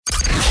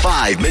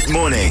5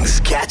 Mid-Mornings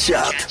Catch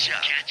Up.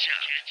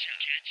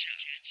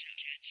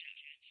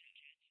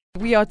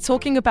 We are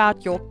talking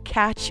about your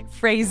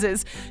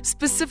catchphrases,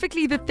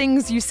 specifically the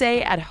things you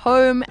say at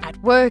home,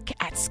 at work,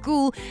 at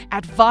school,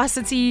 at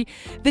varsity,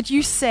 that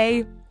you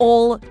say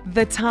all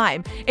the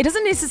time. It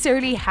doesn't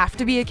necessarily have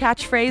to be a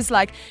catchphrase.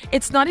 Like,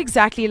 it's not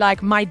exactly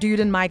like my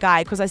dude and my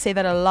guy, because I say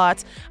that a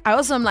lot. I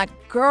also am like,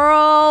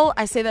 girl,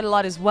 I say that a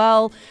lot as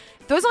well.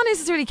 Those aren't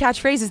necessarily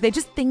catchphrases. They're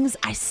just things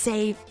I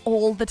say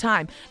all the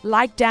time.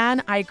 Like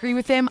Dan, I agree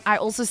with him. I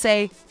also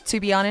say, to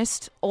be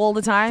honest, all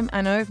the time.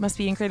 I know it must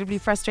be incredibly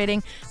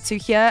frustrating to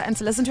hear and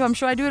to listen to. I'm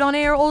sure I do it on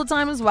air all the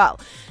time as well.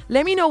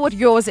 Let me know what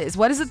yours is.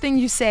 What is the thing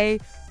you say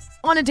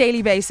on a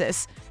daily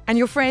basis? And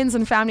your friends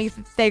and family,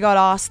 they got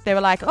asked, they were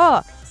like,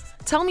 oh,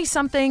 tell me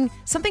something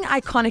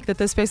iconic that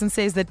this person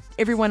says that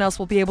everyone else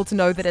will be able to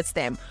know that it's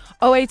them.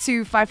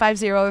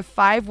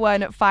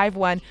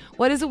 082-550-5151.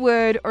 What is a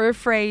word or a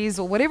phrase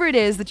or whatever it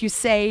is that you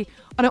say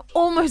on an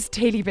almost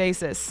daily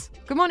basis?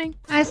 Good morning.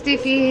 Hi,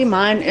 Steffi.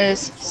 Mine is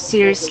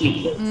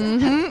seriously.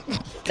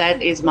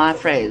 That is my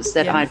phrase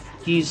that I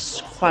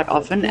use quite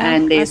often. Yeah,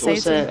 and there's I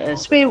also say a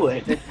swear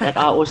word that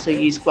I also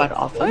use quite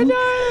often. Oh,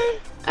 no.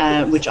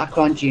 Which I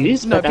can't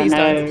use, No, but I please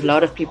know don't. a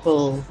lot of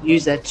people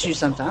use that too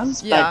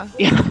sometimes. Yeah.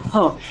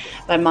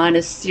 But mine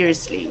is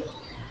seriously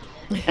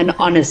and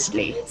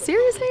honestly.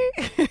 Seriously?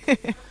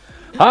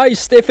 Hi,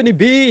 Stephanie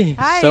B.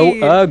 Hi. So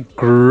a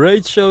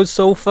great show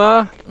so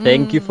far.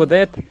 Thank you for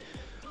that.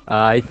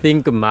 I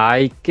think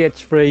my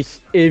catchphrase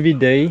every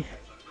day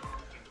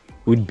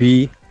would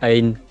be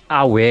an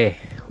awe.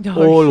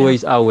 Oh,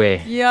 Always awe.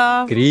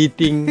 Yeah.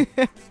 Greeting.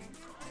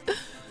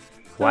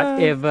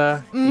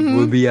 Whatever, it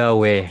will be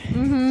awe.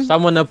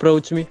 Someone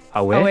approach me.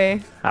 Awe. Awe.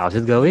 How's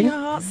it going?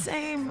 Yeah,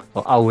 same.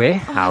 Or awe.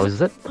 How's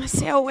it? I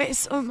say away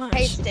so much.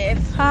 Hey,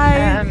 Steph.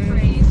 Hi.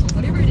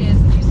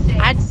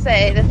 I'd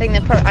say the thing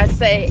that I'd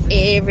say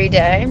every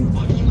day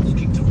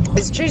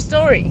is true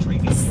story.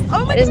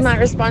 Oh my It is my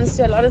response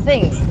to a lot of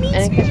things, and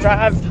it can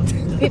drive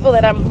people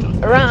that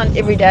I'm around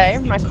every day,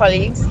 my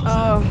colleagues,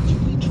 Oh,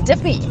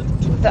 dippy.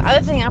 The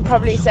other thing I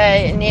probably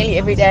say nearly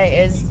every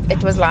day is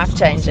it was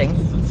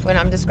life-changing. When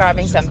I'm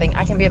describing something,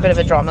 I can be a bit of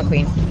a drama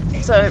queen.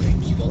 So,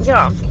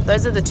 yeah,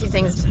 those are the two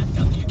things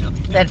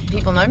that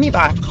people know me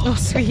by. oh,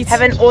 sweet. Have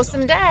an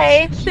awesome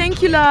day.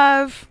 Thank you,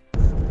 love.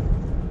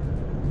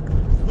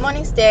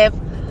 Morning, Steph.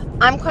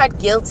 I'm quite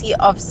guilty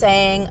of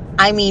saying,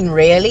 I mean,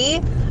 really,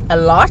 a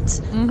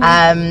lot.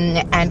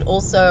 And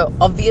also,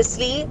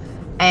 obviously,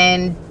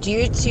 and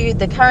due to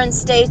the current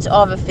state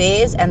of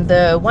affairs and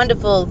the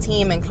wonderful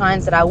team and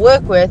clients that I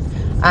work with,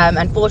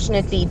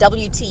 unfortunately,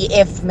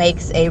 WTF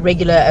makes a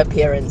regular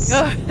appearance.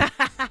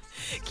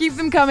 Keep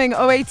them coming.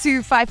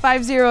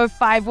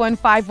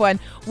 082-550-5151.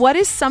 What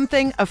is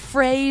something, a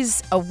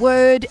phrase, a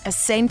word, a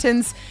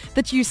sentence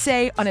that you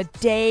say on a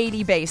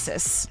daily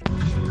basis?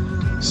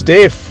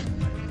 Steph,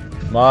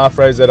 my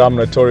phrase that I'm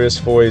notorious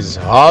for is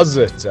how's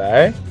it,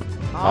 eh?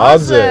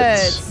 How's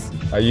it?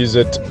 I use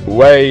it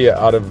way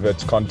out of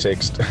its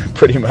context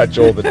pretty much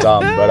all the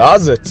time. But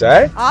how's it,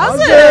 eh? How's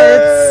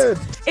it?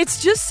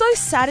 It's just so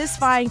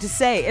satisfying to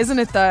say, isn't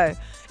it though?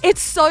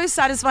 It's so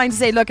satisfying to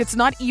say, look, it's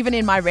not even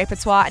in my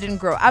repertoire. I didn't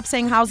grow up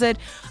saying how's it.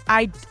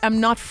 I am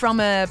not from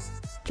a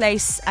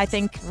place, I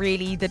think,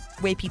 really, that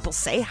where people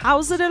say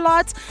how's it a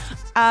lot.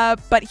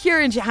 But here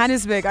in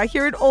Johannesburg, I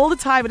hear it all the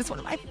time, and it's one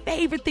of my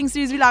favorite things to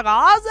do is be like,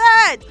 how's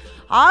it?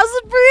 How's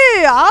it, bro?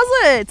 How's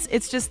it?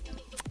 It's just,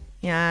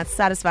 yeah, it's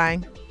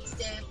satisfying.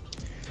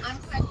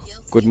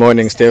 Good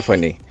morning,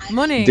 Stephanie.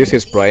 Morning. This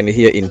is Brian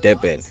here in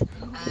Durban.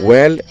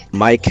 Well,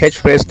 my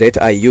catchphrase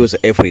that I use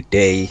every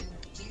day,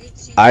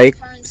 I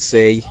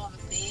say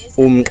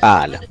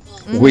umqala,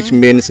 which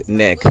means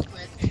neck.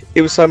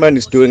 If someone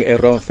is doing a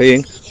wrong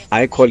thing,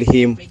 I call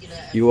him,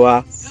 you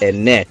are a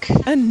neck.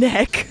 A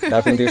neck.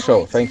 That's in this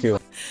show. Thank you.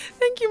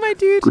 Thank you, my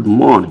dude. Good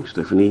morning,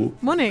 Stephanie.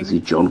 Morning. This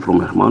is John from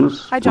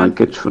Hermanus. Hi, John. My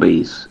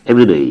catchphrase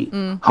every day.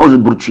 How's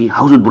it, Brucci?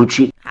 How's it,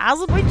 Brucci?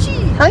 How's it with you?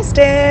 Hi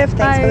Steph,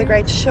 thanks Hi. for the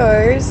great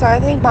show. So I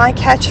think my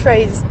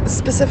catchphrase,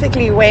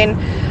 specifically when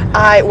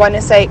I want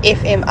to say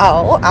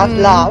FML out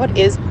loud,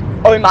 is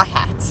oh my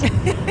hat.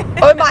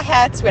 Oh my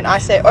hat. When I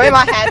say oh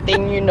my hat,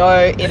 then you know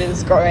it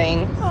is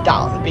going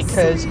down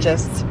because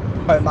just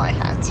oh my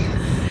hat.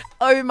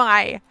 Oh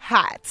my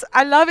hat.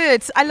 I love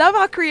it. I love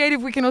how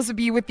creative we can also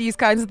be with these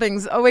kinds of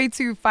things.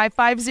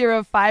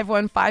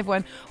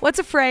 082-550-5151. What's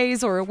a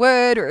phrase or a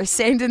word or a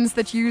sentence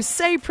that you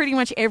say pretty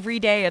much every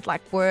day at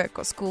like work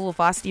or school or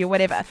varsity or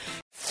whatever?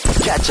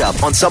 Catch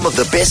up on some of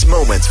the best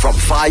moments from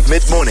 5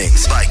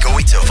 Mid-Mornings by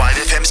going to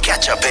 5FM's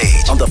catch up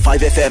page on the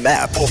 5FM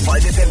app or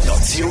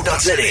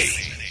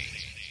 5FM.co.za.